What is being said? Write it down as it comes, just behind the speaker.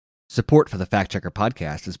Support for the Fact Checker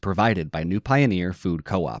podcast is provided by New Pioneer Food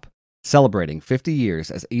Co-op, celebrating 50 years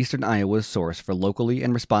as Eastern Iowa's source for locally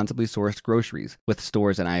and responsibly sourced groceries, with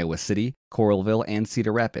stores in Iowa City, Coralville, and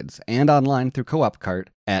Cedar Rapids, and online through Co-op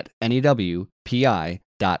Cart at newpi.coop.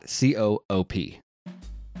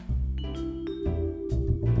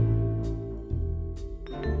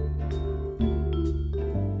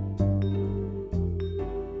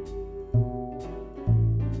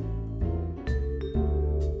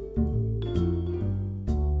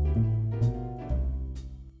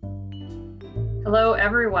 Hello,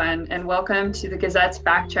 everyone, and welcome to the Gazette's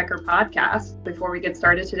Fact Checker podcast. Before we get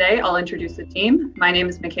started today, I'll introduce the team. My name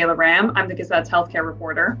is Michaela Ram. I'm the Gazette's healthcare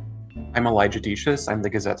reporter. I'm Elijah Decius. I'm the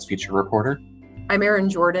Gazette's feature reporter. I'm Erin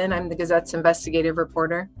Jordan. I'm the Gazette's investigative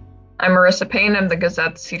reporter. I'm Marissa Payne. I'm the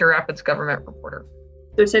Gazette's Cedar Rapids government reporter.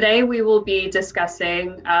 So today we will be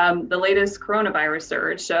discussing the latest coronavirus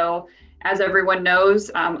surge. So as everyone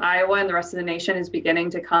knows, Iowa and the rest of the nation is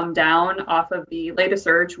beginning to come down off of the latest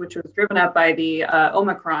surge, which was driven up by the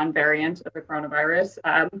Omicron variant of the coronavirus.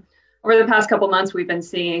 Over the past couple months, we've been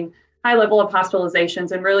seeing high level of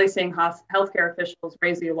hospitalizations and really seeing healthcare officials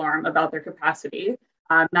raise the alarm about their capacity,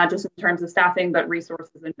 not just in terms of staffing, but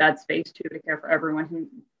resources and bed space too, to care for everyone who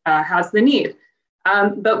has the need.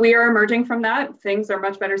 But we are emerging from that. Things are a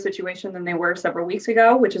much better situation than they were several weeks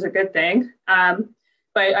ago, which is a good thing.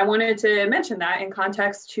 But I wanted to mention that in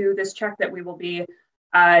context to this check that we will be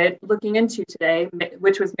looking into today,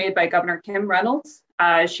 which was made by Governor Kim Reynolds.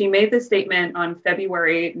 She made this statement on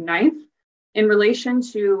February 9th in relation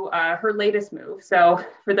to her latest move. So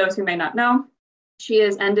for those who may not know, she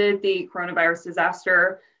has ended the coronavirus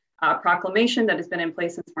disaster proclamation that has been in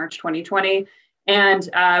place since March 2020. And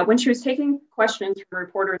when she was taking questions from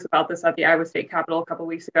reporters about this at the Iowa State Capitol a couple of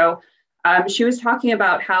weeks ago, she was talking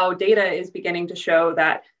about how data is beginning to show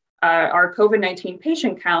that our COVID-19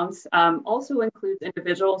 patient counts also includes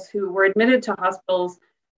individuals who were admitted to hospitals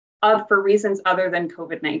for reasons other than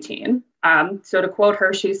COVID-19. So to quote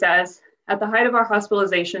her, she says, "At the height of our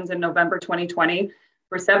hospitalizations in November 2020,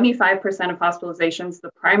 for 75% of hospitalizations,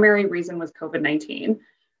 the primary reason was COVID-19.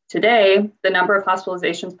 Today, the number of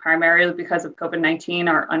hospitalizations primarily because of COVID-19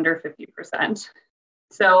 are under 50%.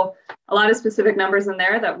 So a lot of specific numbers in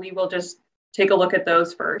there that we will just take a look at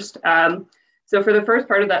those first. So for the first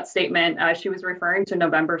part of that statement, she was referring to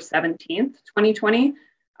November 17th, 2020.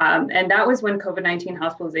 And that was when COVID-19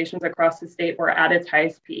 hospitalizations across the state were at its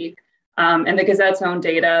highest peak. And the Gazette's own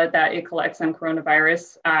data that it collects on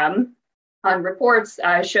coronavirus on reports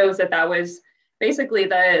shows that that was basically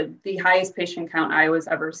the highest patient count Iowa's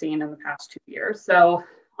ever seen in the past 2 years. So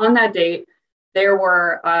on that date, there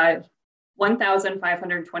were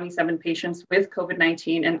 1,527 patients with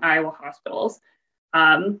COVID-19 in Iowa hospitals.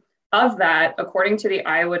 Of that, according to the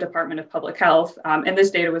Iowa Department of Public Health, and this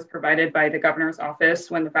data was provided by the governor's office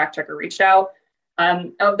when the fact checker reached out,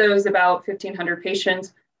 of those about 1,500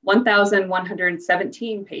 patients,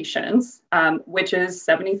 1,117 patients, which is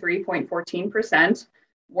 73.14%,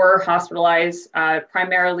 were hospitalized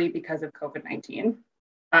primarily because of COVID-19.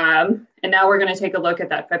 And now we're going to take a look at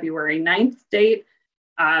that February 9th date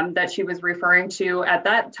that she was referring to. At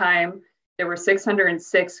that time, there were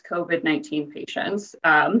 606 COVID-19 patients.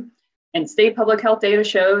 And state public health data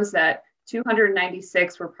shows that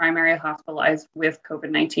 296 were primarily hospitalized with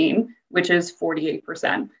COVID-19, which is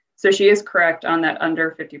 48%. So she is correct on that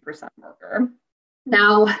under 50% marker.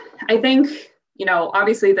 Now, I think,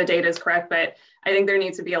 obviously the data is correct, but I think there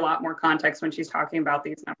needs to be a lot more context when she's talking about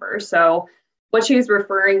these numbers. So what she's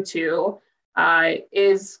referring to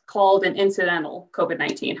is called an incidental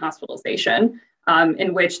COVID-19 hospitalization,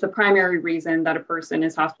 in which the primary reason that a person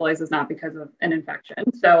is hospitalized is not because of an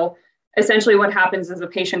infection. So essentially what happens is a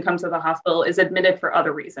patient comes to the hospital, is admitted for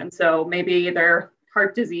other reasons. So maybe their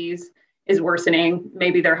heart disease is worsening,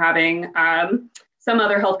 maybe they're having some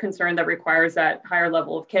other health concern that requires that higher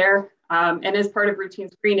level of care. And as part of routine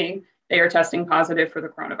screening, they are testing positive for the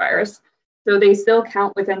coronavirus. So they still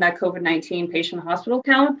count within that COVID-19 patient hospital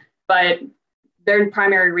count, but their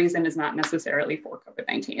primary reason is not necessarily for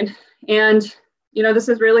COVID-19. And, this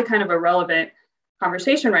is really kind of a relevant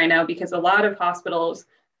conversation right now because a lot of hospitals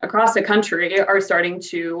across the country are starting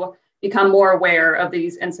to become more aware of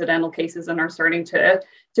these incidental cases and are starting to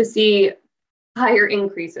see higher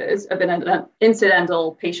increases of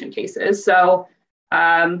incidental patient cases. So,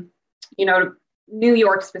 New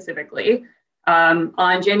York specifically,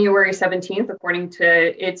 on January 17th, according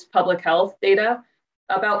to its public health data,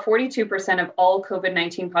 about 42% of all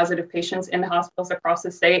COVID-19 positive patients in hospitals across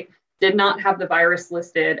the state did not have the virus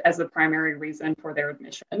listed as the primary reason for their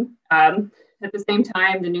admission. At the same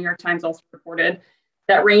time, the New York Times also reported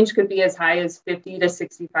that range could be as high as 50 to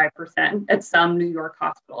 65% at some New York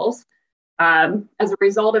hospitals. As a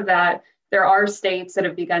result of that, there are states that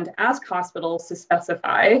have begun to ask hospitals to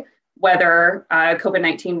specify whether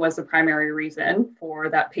COVID-19 was the primary reason for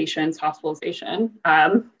that patient's hospitalization.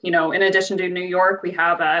 In addition to New York, we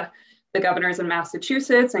have the governors in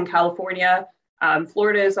Massachusetts and California.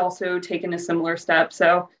 Florida has also taken a similar step.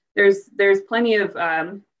 So there's plenty of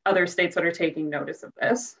other states that are taking notice of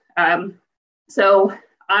this. So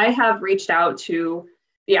I have reached out to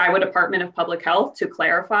the Iowa Department of Public Health to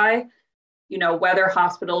clarify, whether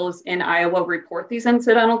hospitals in Iowa report these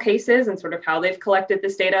incidental cases and sort of how they've collected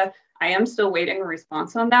this data. I am still waiting a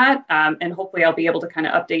response on that. And hopefully I'll be able to kind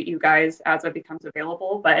of update you guys as it becomes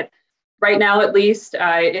available. But right now, at least,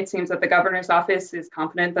 it seems that the governor's office is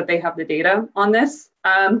confident that they have the data on this.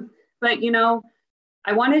 But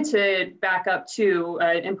I wanted to back up too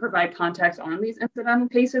and provide context on these incidental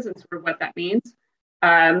cases and sort of what that means.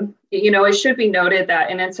 It should be noted that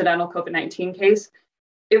an incidental COVID-19 case,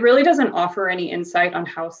 it really doesn't offer any insight on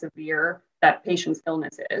how severe that patient's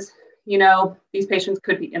illness is. These patients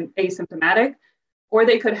could be asymptomatic, or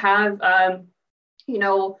they could have,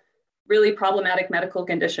 really problematic medical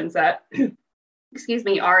conditions that,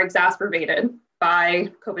 are exacerbated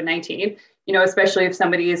by COVID-19, especially if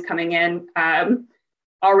somebody is coming in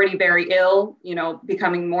already very ill,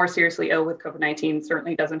 becoming more seriously ill with COVID-19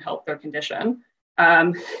 certainly doesn't help their condition.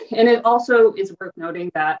 And it also is worth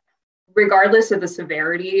noting that regardless of the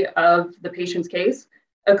severity of the patient's case,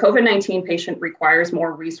 a COVID-19 patient requires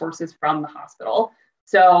more resources from the hospital.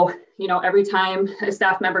 So, every time a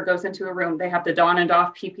staff member goes into a room, they have to don and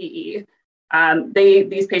doff PPE.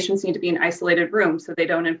 These patients need to be in isolated rooms so they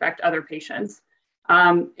don't infect other patients.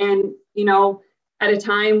 At a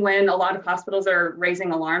time when a lot of hospitals are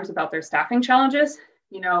raising alarms about their staffing challenges,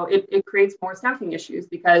 it creates more staffing issues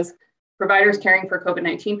because providers caring for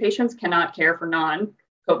COVID-19 patients cannot care for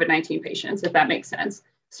non-COVID-19 patients, if that makes sense,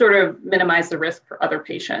 sort of minimize the risk for other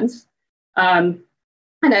patients.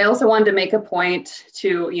 And I also wanted to make a point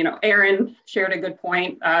to, Aaron shared a good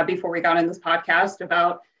point before we got on this podcast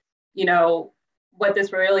about, what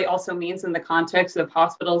this really also means in the context of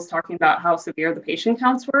hospitals talking about how severe the patient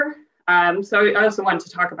counts were. So I also wanted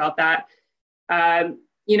to talk about that.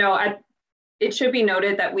 It should be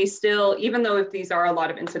noted that we still, even though if these are a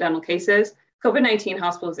lot of incidental cases, COVID-19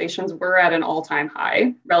 hospitalizations were at an all-time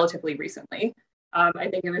high relatively recently. I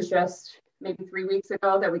think it was just maybe 3 weeks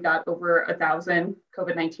ago that we got over 1,000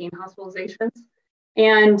 COVID-19 hospitalizations.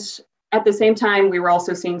 And at the same time, we were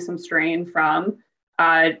also seeing some strain from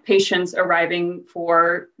patients arriving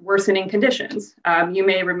for worsening conditions. You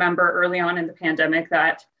may remember early on in the pandemic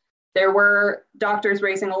that there were doctors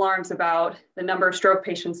raising alarms about the number of stroke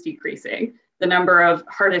patients decreasing, the number of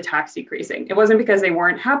heart attacks decreasing. It wasn't because they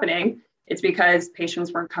weren't happening, it's because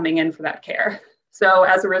patients weren't coming in for that care. So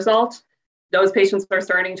as a result, those patients are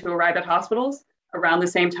starting to arrive at hospitals. Around the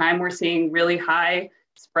same time, we're seeing really high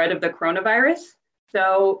spread of the coronavirus.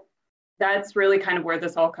 So that's really kind of where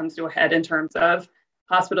this all comes to a head in terms of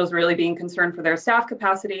hospitals really being concerned for their staff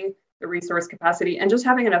capacity, the resource capacity, and just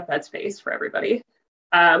having enough bed space for everybody.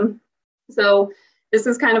 So this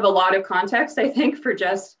is kind of a lot of context, I think, for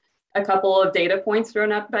just a couple of data points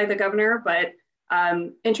thrown up by the governor, but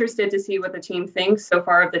I'm interested to see what the team thinks so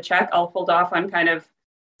far of the check. I'll hold off on kind of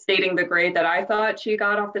stating the grade that I thought she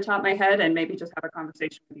got off the top of my head and maybe just have a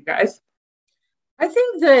conversation with you guys. I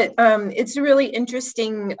think that it's a really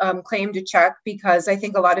interesting claim to check because I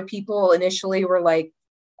think a lot of people initially were like,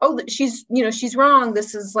 oh, she's wrong.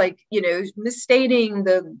 This is misstating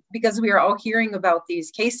because we are all hearing about these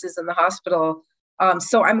cases in the hospital.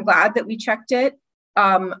 So I'm glad that we checked it.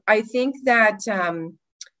 I think that,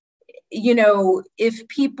 if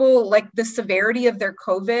people like the severity of their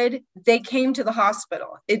COVID, they came to the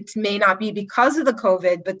hospital. It may not be because of the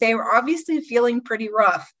COVID, but they were obviously feeling pretty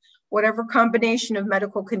rough, whatever combination of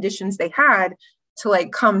medical conditions they had to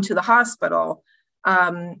come to the hospital.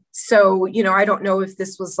 So, I don't know if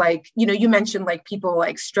this was you mentioned people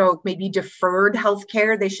stroke, maybe deferred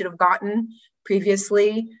healthcare they should have gotten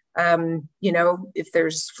previously. If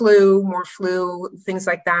there's more flu, things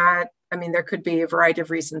like that. I mean, there could be a variety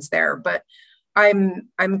of reasons there, but I'm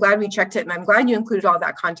glad we checked it. And I'm glad you included all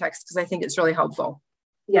that context because I think it's really helpful.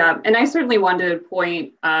 Yeah, and I certainly wanted to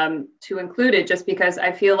point to include it just because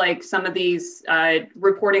I feel like some of these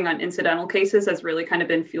reporting on incidental cases has really kind of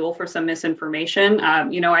been fuel for some misinformation.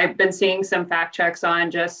 I've been seeing some fact checks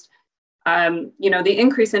on just, the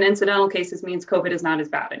increase in incidental cases means COVID is not as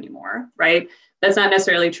bad anymore, right? That's not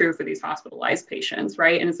necessarily true for these hospitalized patients,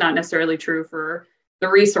 right? And it's not necessarily true for the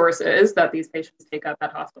resources that these patients take up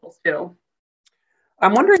at hospitals too.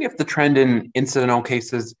 I'm wondering if the trend in incidental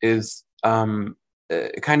cases is kind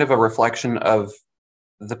of a reflection of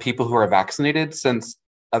the people who are vaccinated, since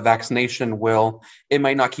a vaccination it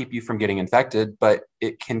might not keep you from getting infected, but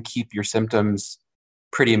it can keep your symptoms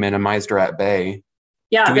pretty minimized or at bay.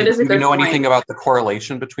 Yeah, that is a good point. Do we know anything about the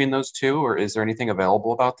correlation between those two, or is there anything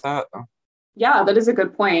available about that? Yeah, that is a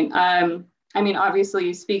good point. I mean,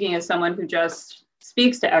 obviously, speaking as someone who just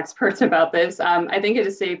speaks to experts about this, I think it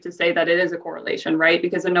is safe to say that it is a correlation, right?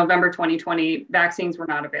 Because in November 2020, vaccines were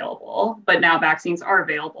not available, but now vaccines are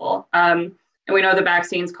available. And we know the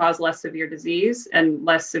vaccines cause less severe disease and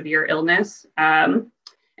less severe illness. And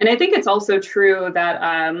I think it's also true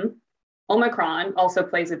that Omicron also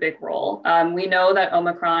plays a big role. We know that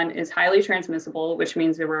Omicron is highly transmissible, which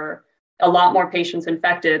means there were a lot more patients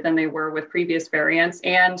infected than they were with previous variants,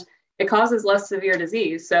 and it causes less severe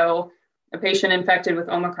disease. So a patient infected with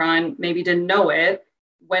Omicron maybe didn't know it,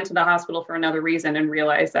 went to the hospital for another reason and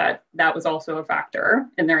realized that that was also a factor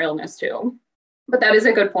in their illness too. But that is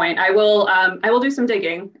a good point. I will do some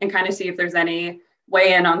digging and kind of see if there's any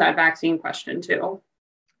weigh in on that vaccine question too.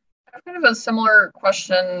 I have kind of a similar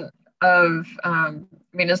question of, I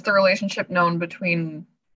mean, is the relationship known between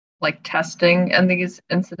like testing and these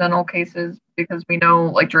incidental cases? Because we know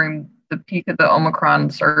like during the peak of the Omicron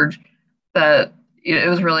surge that it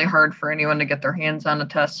was really hard for anyone to get their hands on a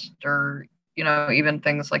test, or, you know, even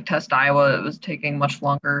things like Test Iowa, it was taking much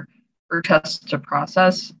longer for tests to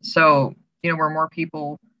process. So, you know, were more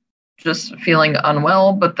people just feeling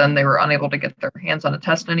unwell, but then they were unable to get their hands on a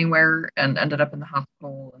test anywhere and ended up in the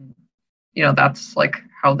hospital. And, you know, that's like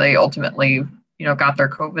how they ultimately, you know, got their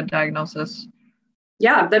COVID diagnosis.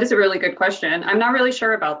 Yeah, that is a really good question. I'm not really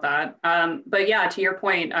sure about that. But yeah, to your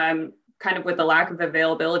point, kind of with the lack of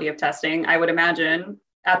availability of testing, I would imagine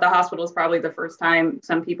at the hospital is probably the first time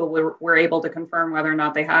some people were able to confirm whether or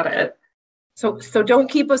not they had it. So don't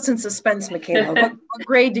keep us in suspense, Michaela. What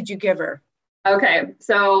grade did you give her? Okay,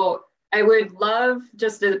 so I would love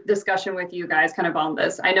just a discussion with you guys kind of on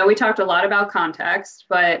this. I know we talked a lot about context,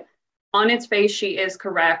 but on its face, she is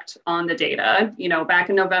correct on the data. You know,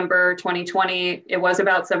 back in November 2020, it was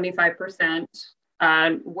about 75%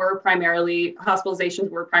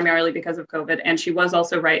 hospitalizations were primarily because of COVID. And she was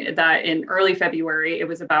also right that in early February, it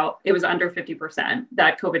was under 50%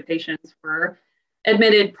 that COVID patients were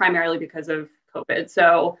admitted primarily because of COVID.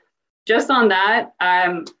 So just on that,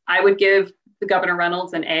 I would give the Governor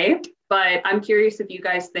Reynolds an A, but I'm curious if you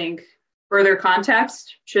guys think further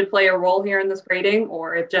context should play a role here in this grading,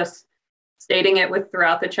 or if just stating it with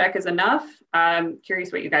throughout the check is enough. I'm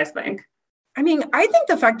curious what you guys think. I mean, I think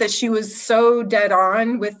the fact that she was so dead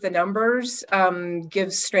on with the numbers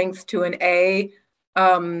gives strength to an A.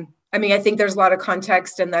 I mean, I think there's a lot of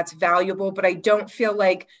context and that's valuable, but I don't feel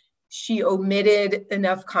like she omitted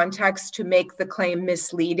enough context to make the claim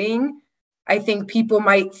misleading. I think people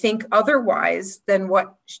might think otherwise than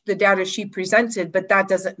what the data she presented, but that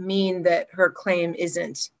doesn't mean that her claim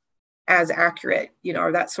isn't as accurate, you know,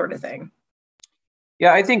 or that sort of thing.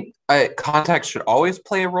 Yeah, I think context should always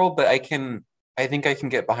play a role, but I think I can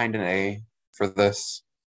get behind an A for this.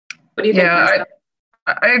 What do you think? Yeah,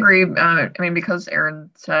 I agree. I mean, because Erin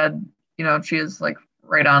said, you know, she is like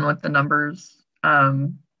right on with the numbers.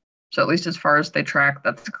 So at least as far as they track,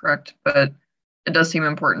 that's correct. But it does seem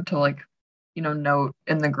important to like, you know, note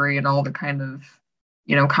in the grade all the kind of,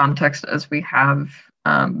 you know, context as we have,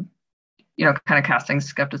 you know, kind of casting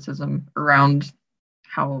skepticism around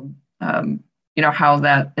how, you know, how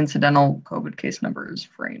that incidental COVID case number is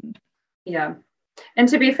framed. Yeah. And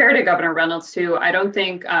to be fair to Governor Reynolds too, I don't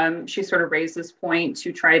think she sort of raised this point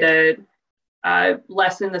to try to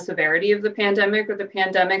lessen the severity of the pandemic or the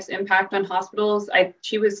pandemic's impact on hospitals.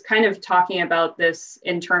 She was kind of talking about this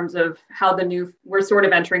in terms of how we're sort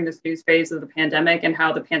of entering this new phase of the pandemic and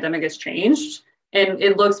how the pandemic has changed. And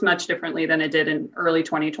it looks much differently than it did in early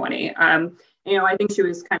 2020. You know, I think she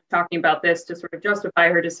was kind of talking about this to sort of justify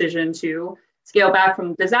her decision to scale back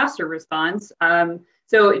from disaster response.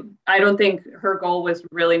 So I don't think her goal was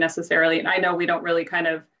really necessarily, and I know we don't really kind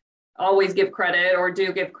of always give credit or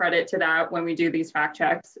do give credit to that when we do these fact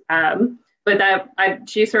checks. But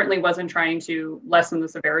she certainly wasn't trying to lessen the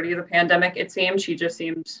severity of the pandemic, it seemed. She just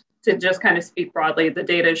seemed to just kind of speak broadly. The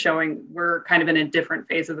data is showing we're kind of in a different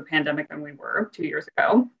phase of the pandemic than we were 2 years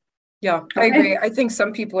ago. Yeah, okay. I agree. I think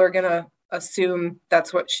some people are going to assume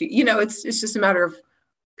that's what you know, it's just a matter of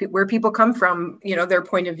where people come from, you know, their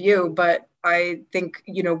point of view. But I think,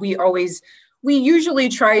 you know, we usually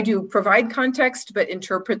try to provide context, but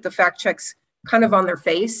interpret the fact checks kind of on their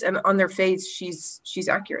face, and on their face, she's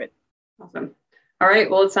accurate. Awesome. All right,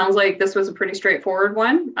 well, it sounds like this was a pretty straightforward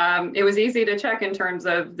one. It was easy to check in terms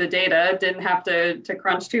of the data, didn't have to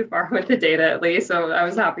crunch too far with the data at least, so I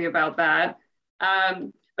was happy about that.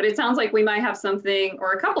 But it sounds like we might have something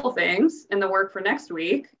or a couple of things in the work for next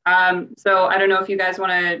week. So I don't know if you guys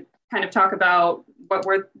want to kind of talk about what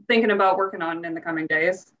we're thinking about working on in the coming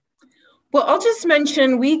days. Well, I'll just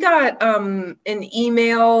mention we got an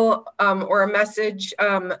email or a message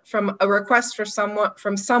from a request for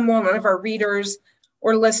someone, one of our readers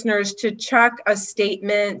or listeners, to check a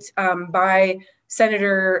statement by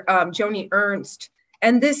Senator Joni Ernst.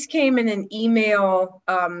 And this came in an email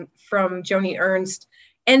from Joni Ernst,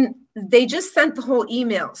 and they just sent the whole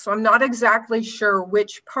email. So I'm not exactly sure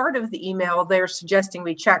which part of the email they're suggesting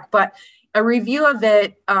we check, but a review of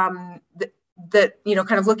it, that, you know,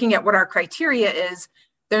 kind of looking at what our criteria is,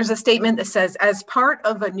 there's a statement that says, as part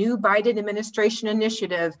of a new Biden administration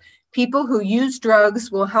initiative, people who use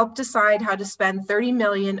drugs will help decide how to spend 30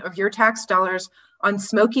 million of your tax dollars on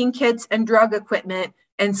smoking kits and drug equipment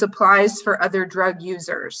and supplies for other drug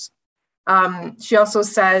users. She also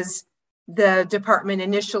says the department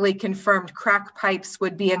initially confirmed crack pipes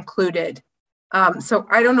would be included. So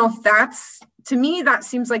I don't know if that's, to me, that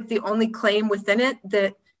seems like the only claim within it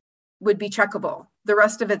that would be checkable. The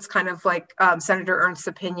rest of it's kind of like Senator Ernst's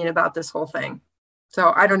opinion about this whole thing.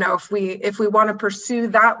 So I don't know if we want to pursue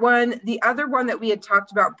that one. The other one that we had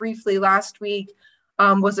talked about briefly last week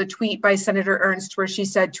was a tweet by Senator Ernst where she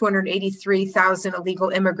said 283,000 illegal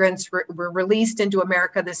immigrants were released into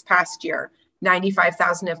America this past year.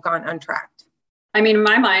 95,000 have gone untracked. I mean, in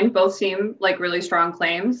my mind, both seem like really strong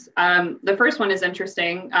claims. The first one is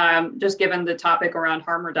interesting, just given the topic around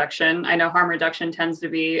harm reduction. I know harm reduction tends to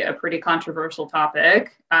be a pretty controversial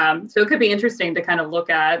topic. So it could be interesting to kind of look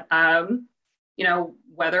at, you know,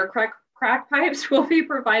 whether crack pipes will be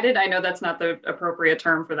provided. I know that's not the appropriate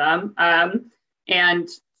term for them. And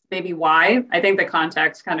maybe why. I think the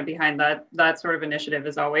context kind of behind that sort of initiative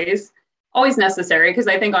is always necessary, because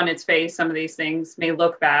I think on its face, some of these things may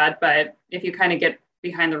look bad, but if you kind of get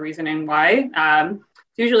behind the reasoning why,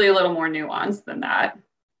 it's usually a little more nuanced than that.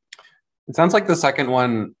 It sounds like the second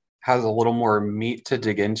one has a little more meat to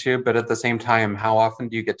dig into, but at the same time, how often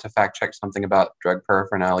do you get to fact check something about drug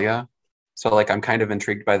paraphernalia? So like, I'm kind of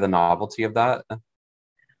intrigued by the novelty of that.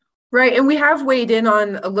 Right, and we have weighed in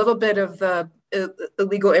on a little bit of the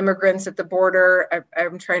illegal immigrants at the border.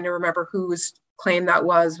 I'm trying to remember whose claim that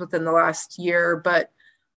was within the last year, but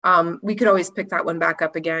we could always pick that one back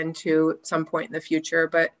up again to some point in the future.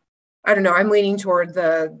 But I don't know, I'm leaning toward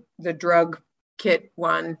the drug kit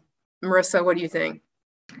one. Marissa, what do you think?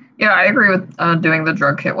 Yeah, I agree with doing the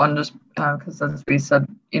drug kit one, just because, as we said,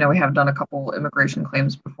 you know, we have done a couple immigration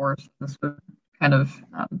claims before. So this would kind of,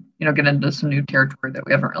 you know, get into some new territory that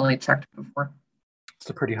we haven't really checked before. It's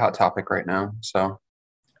a pretty hot topic right now, so.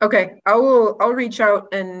 Okay, I'll reach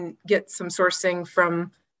out and get some sourcing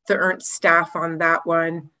from the Ernst staff on that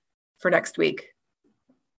one for next week.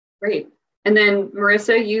 Great. And then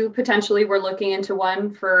Marissa, you potentially were looking into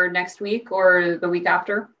one for next week or the week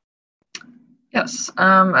after? Yes,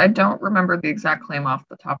 I don't remember the exact claim off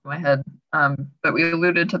the top of my head, but we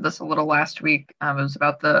alluded to this a little last week. It was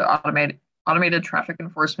about the automated traffic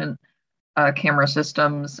enforcement camera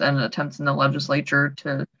systems and attempts in the legislature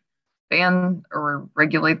to ban or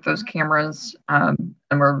regulate those cameras. And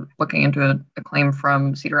we're looking into a claim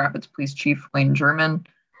from Cedar Rapids Police Chief Wayne German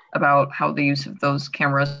about how the use of those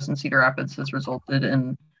cameras in Cedar Rapids has resulted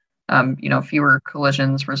in, you know, fewer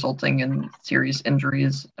collisions resulting in serious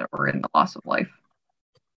injuries or in the loss of life.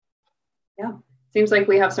 Yeah, seems like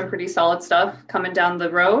we have some pretty solid stuff coming down the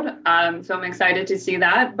road. So I'm excited to see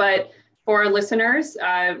that. But for our listeners,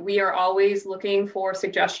 we are always looking for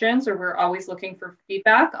suggestions, or we're always looking for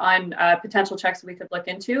feedback on potential checks we could look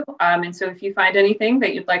into. And so if you find anything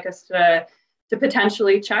that you'd like us to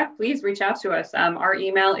potentially check, please reach out to us. Our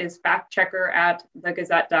email is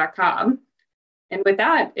factchecker@thegazette.com. And with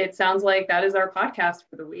that, it sounds like that is our podcast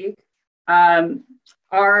for the week.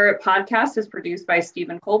 Our podcast is produced by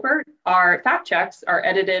Stephen Colbert. Our fact checks are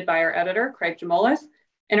edited by our editor, Craig Jamolis.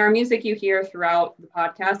 And our music you hear throughout the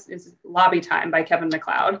podcast is Lobby Time by Kevin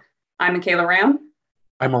MacLeod. I'm Michaela Ram.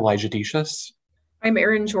 I'm Elijah Decius. I'm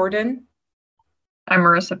Erin Jordan. I'm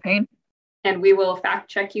Marissa Payne. And we will fact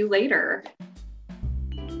check you later.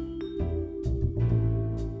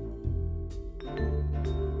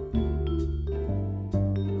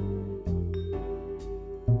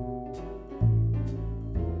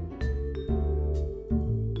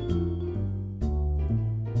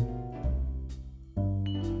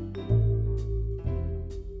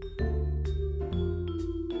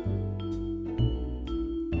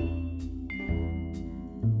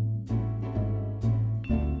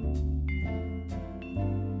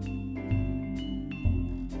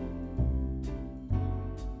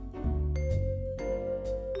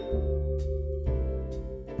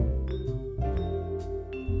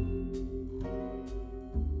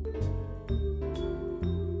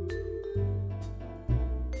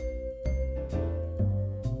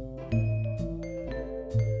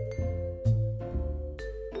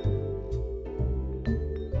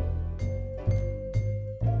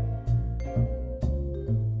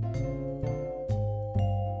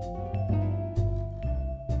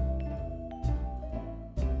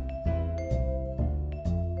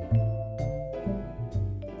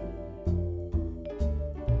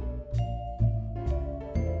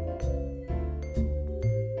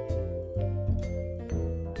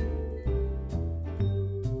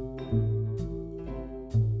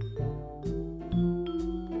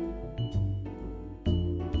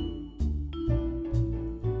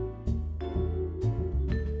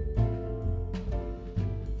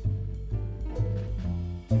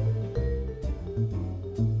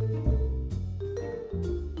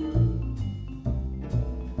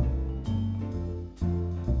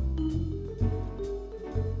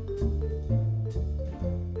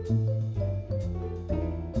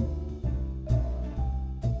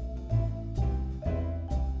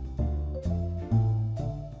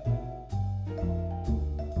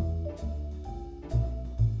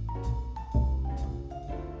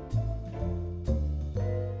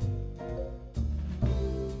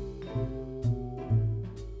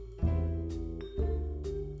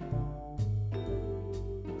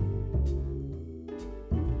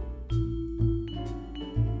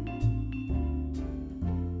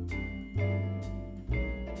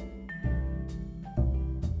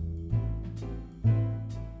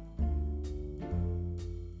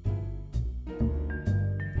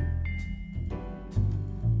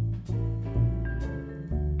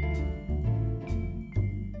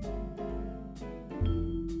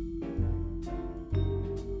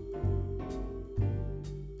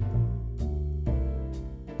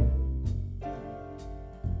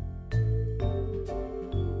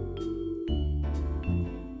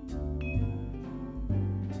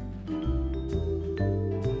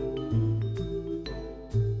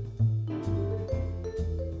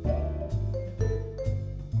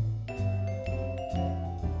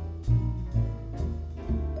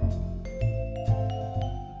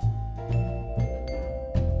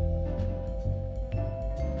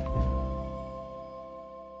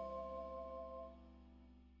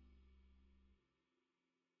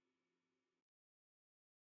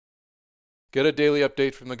 Get a daily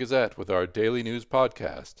update from the Gazette with our daily news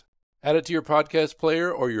podcast. Add it to your podcast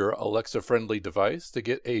player or your Alexa-friendly device to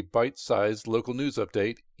get a bite-sized local news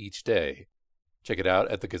update each day. Check it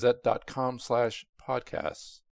out at thegazette.com/podcasts.